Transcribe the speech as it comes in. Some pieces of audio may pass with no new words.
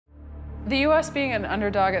The US being an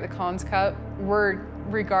underdog at the Collins Cup, we're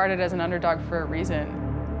regarded as an underdog for a reason.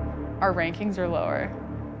 Our rankings are lower.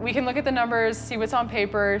 We can look at the numbers, see what's on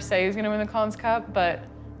paper, say who's gonna win the Collins Cup, but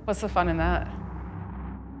what's the fun in that?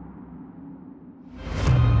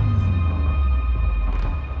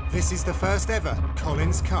 This is the first ever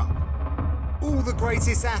Collins Cup. All the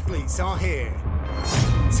greatest athletes are here.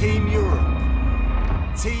 Team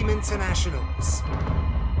Europe, Team Internationals,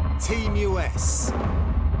 Team US.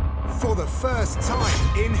 For the first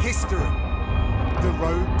time in history, the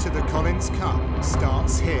road to the Collins Cup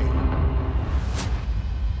starts here.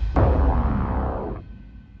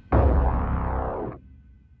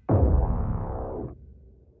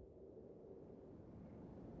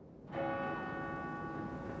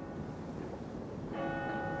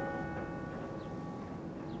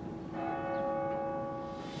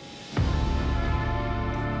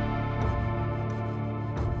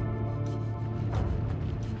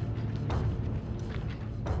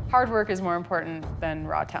 Hard work is more important than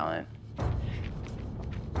raw talent.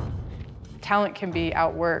 Talent can be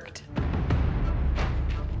outworked.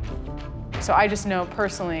 So I just know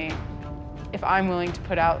personally, if I'm willing to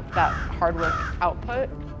put out that hard work output,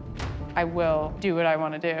 I will do what I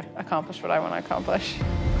want to do, accomplish what I want to accomplish.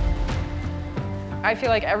 I feel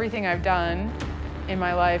like everything I've done in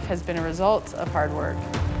my life has been a result of hard work.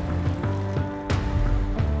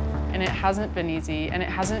 And it hasn't been easy, and it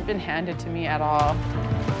hasn't been handed to me at all.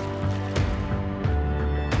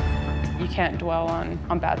 You can't dwell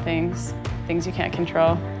on bad things, things you can't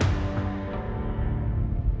control.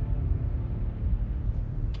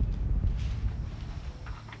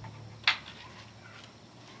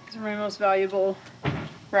 These are my most valuable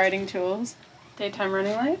riding tools. Daytime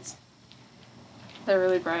running lights. They're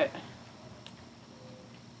really bright.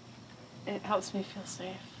 It helps me feel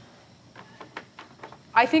safe.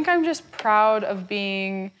 I think I'm just proud of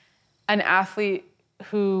being an athlete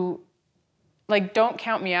who, like, don't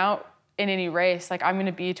count me out in any race. Like, I'm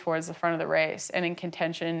gonna be towards the front of the race and in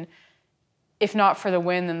contention, if not for the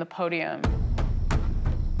win, then the podium.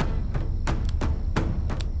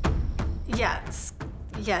 Yes.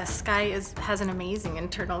 Yes, Skye has an amazing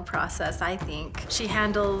internal process, I think. She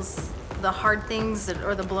handles the hard things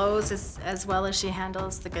or the blows as well as she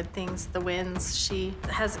handles the good things, the wins. She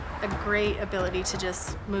has a great ability to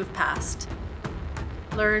just move past,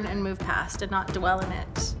 learn and move past and not dwell in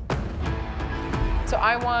it. So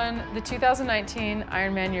I won the 2019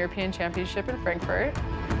 Ironman European Championship in Frankfurt.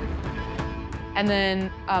 And then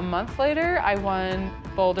a month later, I won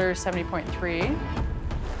Boulder 70.3.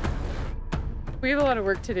 We have a lot of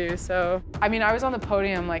work to do, so. I mean, I was on the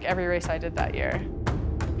podium like every race I did that year.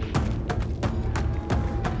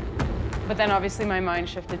 But then obviously my mind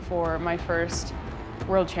shifted for my first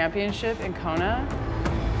World Championship in Kona.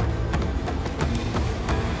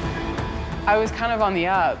 I was kind of on the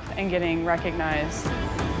up and getting recognized.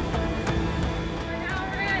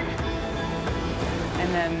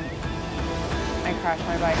 And then I crashed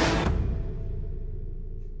my bike.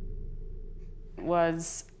 It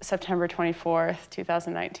was September 24th,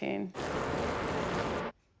 2019.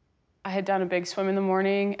 I had done a big swim in the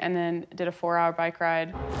morning and then did a 4-hour bike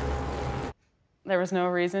ride. There was no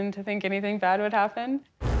reason to think anything bad would happen.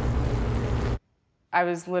 I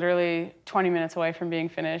was literally 20 minutes away from being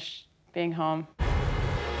finished, being home.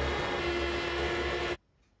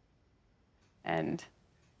 And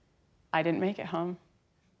I didn't make it home.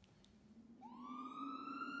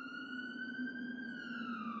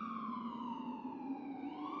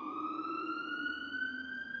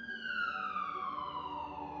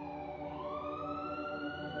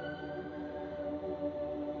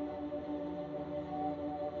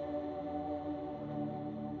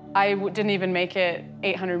 I didn't even make it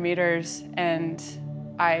 800 meters and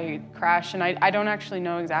I crashed, and I don't actually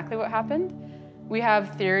know exactly what happened. We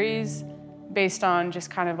have theories based on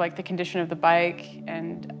just kind of like the condition of the bike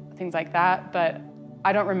and things like that, but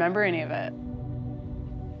I don't remember any of it.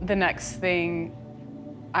 The next thing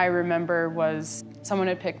I remember was someone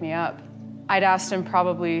had picked me up. I'd asked him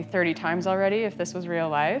probably 30 times already if this was real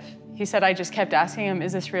life. He said I just kept asking him,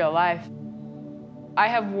 is this real life? I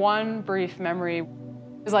have one brief memory.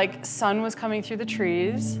 It was like sun was coming through the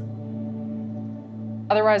trees.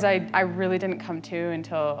 Otherwise, I really didn't come to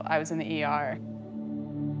until I was in the ER.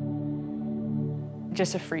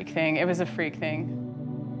 Just a freak thing. It was a freak thing.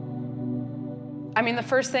 I mean, the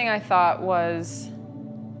first thing I thought was,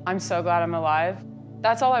 I'm so glad I'm alive.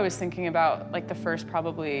 That's all I was thinking about, like the first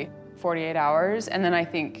probably 48 hours. And then I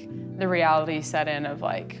think the reality set in of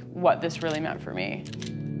like what this really meant for me.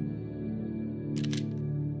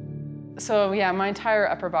 So yeah, my entire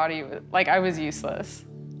upper body, like I was useless.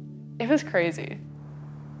 It was crazy.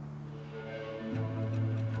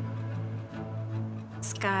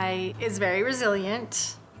 Skye is very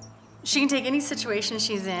resilient. She can take any situation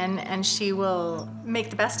she's in and she will make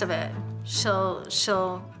the best of it.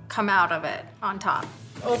 She'll come out of it on top.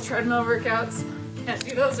 Oh, treadmill workouts. Can't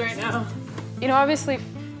do those right now. You know, obviously,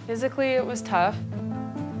 physically it was tough.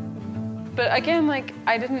 But again, like,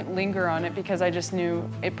 I didn't linger on it because I just knew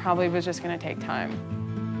it probably was just gonna take time.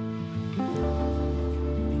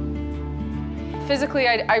 Physically,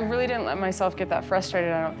 I really didn't let myself get that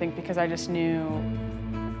frustrated, I don't think, because I just knew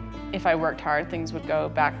if I worked hard, things would go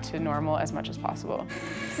back to normal as much as possible.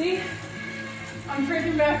 See? I'm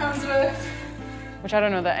freaking back on Zwift. Which I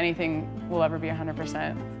don't know that anything will ever be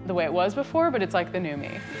 100% the way it was before, but it's like the new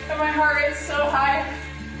me. And my heart rate's so high.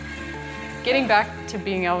 Getting back to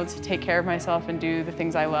being able to take care of myself and do the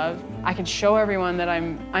things I love, I can show everyone that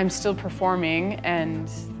I'm still performing, and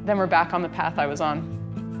then we're back on the path I was on.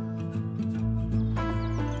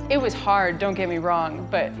 It was hard, don't get me wrong,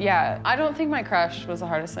 but yeah, I don't think my crash was the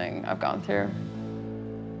hardest thing I've gone through.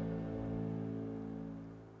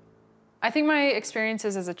 I think my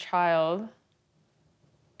experiences as a child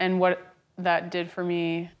and what that did for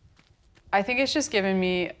me, I think it's just given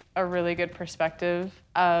me a really good perspective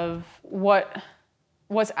of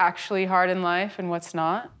what's actually hard in life and what's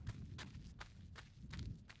not.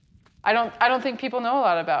 I don't think people know a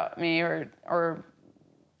lot about me or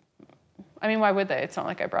I mean, why would they? It's not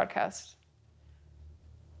like I broadcast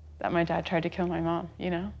that my dad tried to kill my mom, you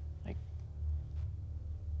know? Like,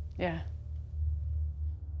 yeah.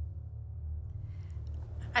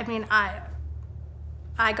 I mean, I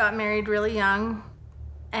got married really young,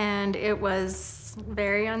 and it was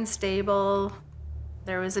very unstable.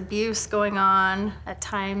 There was abuse going on at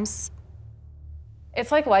times.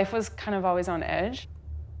 It's like life was kind of always on edge.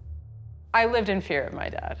 I lived in fear of my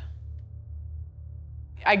dad.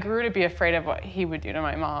 I grew to be afraid of what he would do to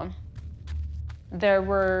my mom. There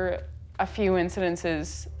were a few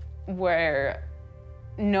incidences where,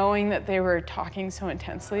 knowing that they were talking so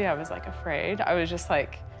intensely, I was like afraid. I was just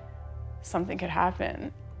like, something could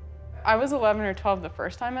happen. I was 11 or 12 the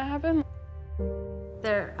first time it happened.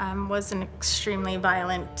 There was an extremely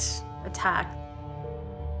violent attack.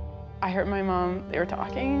 I heard my mom, they were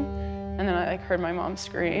talking, and then I heard my mom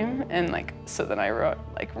scream, and so then I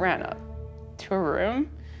ran up to a room,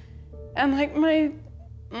 and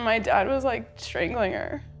my dad was strangling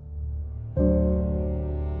her.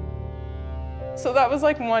 So that was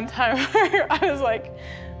one time where I was like,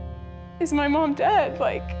 is my mom dead?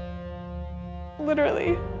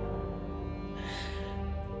 Literally.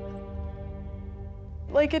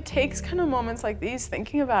 It takes kind of moments like these,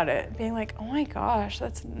 thinking about it, being like, oh my gosh,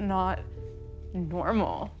 that's not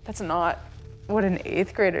normal. That's not what an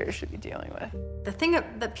 8th grader should be dealing with. The thing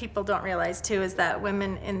that people don't realize too is that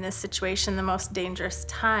women in this situation, the most dangerous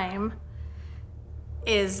time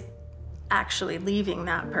is actually leaving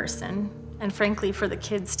that person. And frankly, for the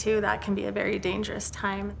kids too, that can be a very dangerous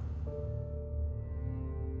time.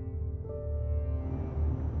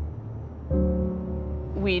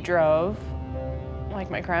 We drove,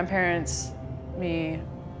 my grandparents, me,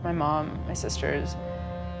 my mom, my sisters,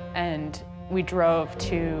 and we drove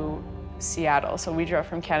to Seattle. So we drove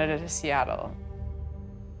from Canada to Seattle.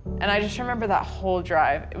 And I just remember that whole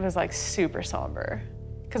drive, it was super somber.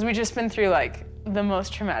 Because we'd just been through the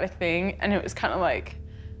most traumatic thing, and it was kind of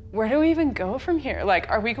where do we even go from here?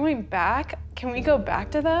 Are we going back? Can we go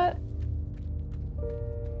back to that?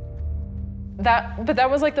 But that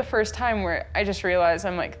was the first time where I just realized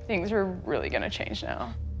things are really gonna change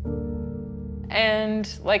now. And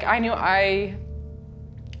I knew I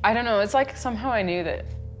don't know, it's somehow I knew that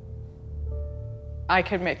I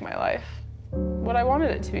could make my life what I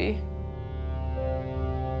wanted it to be.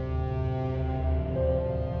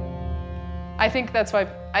 I think that's why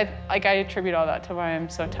I attribute all that to why I'm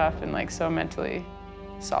so tough and so mentally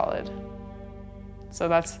solid. So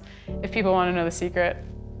that's, if people want to know the secret.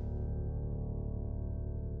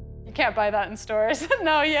 You can't buy that in stores.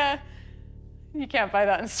 No, yeah. You can't buy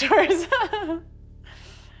that in stores.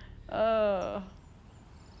 Oh.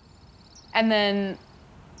 And then,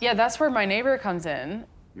 yeah, that's where my neighbor comes in.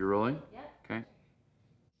 You're rolling? Yeah. Okay.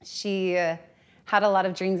 She had a lot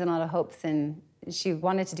of dreams and a lot of hopes, and she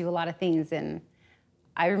wanted to do a lot of things. And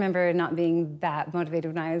I remember not being that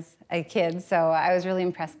motivated when I was a kid, so I was really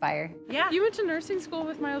impressed by her. Yeah. You went to nursing school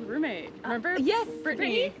with my old roommate, remember? Yes,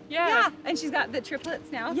 Brittany. Yeah, and she's got the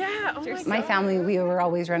triplets now. Yeah, oh my God. My family, we were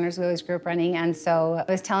always runners, we always grew up running, and so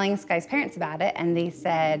I was telling Skye's parents about it, and they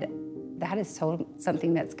said, that is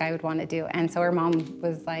something that Skye would want to do. And so her mom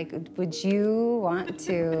was like, would you want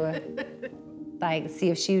to see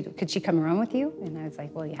if could she come run with you? And I was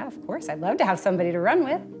like, well, yeah, of course, I'd love to have somebody to run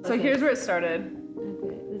with. So here's where it started.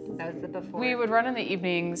 That was the before. We would run in the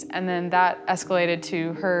evenings, and then that escalated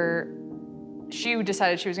to her. She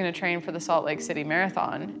decided she was going to train for the Salt Lake City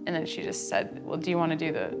Marathon, and then she just said, well, do you want to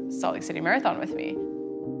do the Salt Lake City Marathon with me?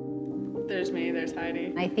 There's me, there's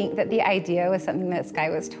Heidi. I think that the idea was something that Skye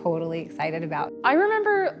was totally excited about. I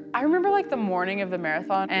remember like the morning of the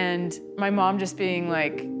marathon, and my mom just being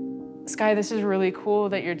like, Skye, this is really cool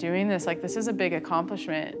that you're doing this. Like, this is a big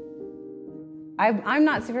accomplishment. I'm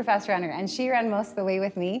not a super fast runner, and she ran most of the way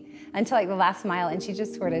with me until like the last mile, and she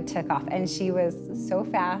just sort of took off, and she was so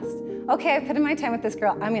fast. Okay, I put in my time with this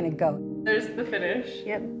girl, I'm gonna go. There's the finish.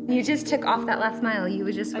 Yep. You just took off that last mile. You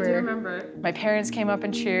were just I do remember. My parents came up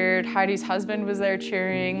and cheered. Heidi's husband was there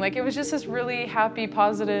cheering. Like, it was just this really happy,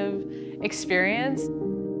 positive experience.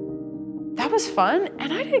 That was fun,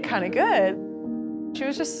 and I did kind of good. She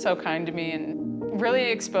was just so kind to me and really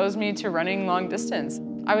exposed me to running long distance.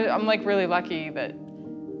 I'm like really lucky that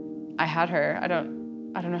I had her. I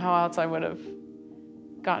don't know how else I would have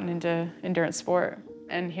gotten into endurance sport.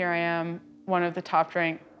 And here I am, one of the top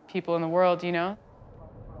ranked people in the world, you know?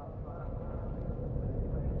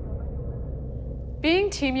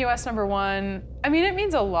 Being Team US #1, I mean, it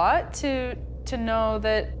means a lot to know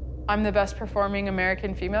that I'm the best performing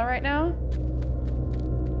American female right now.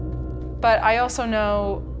 But I also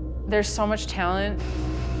know there's so much talent.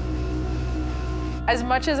 As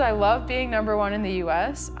much as I love being #1 in the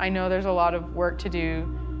US, I know there's a lot of work to do,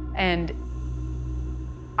 and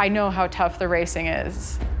I know how tough the racing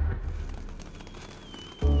is.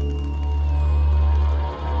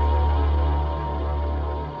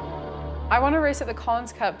 I want to race at the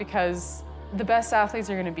Collins Cup because the best athletes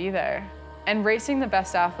are going to be there. And racing the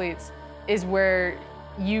best athletes is where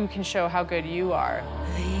you can show how good you are.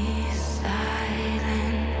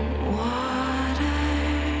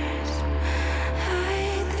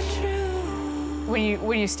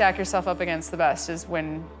 When you stack yourself up against the best is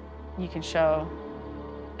when you can show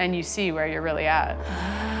and you see where you're really at.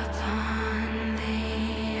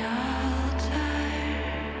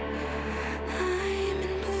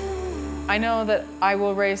 I know that I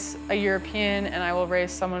will race a European and I will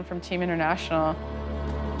race someone from Team International.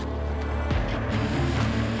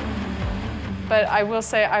 But I will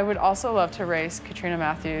say I would also love to race Katrina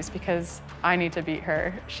Matthews because I need to beat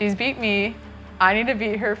her. She's beat me. I need to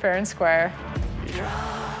beat her fair and square.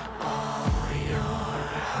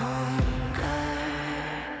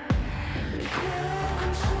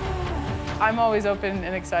 I'm always open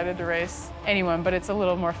and excited to race anyone, but it's a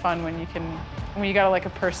little more fun when you got like a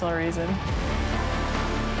personal reason.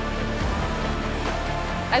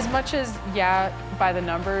 As much as, yeah, by the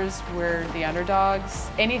numbers, we're the underdogs,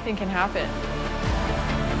 anything can happen.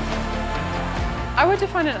 I would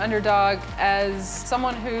define an underdog as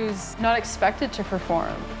someone who's not expected to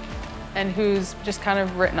perform and who's just kind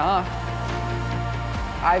of written off.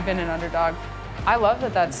 I've been an underdog. I love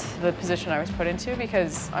that that's the position I was put into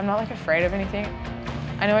because I'm not like afraid of anything.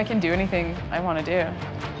 I know I can do anything I want to do.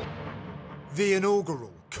 The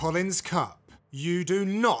inaugural Collins Cup. You do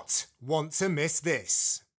not want to miss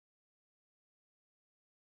this.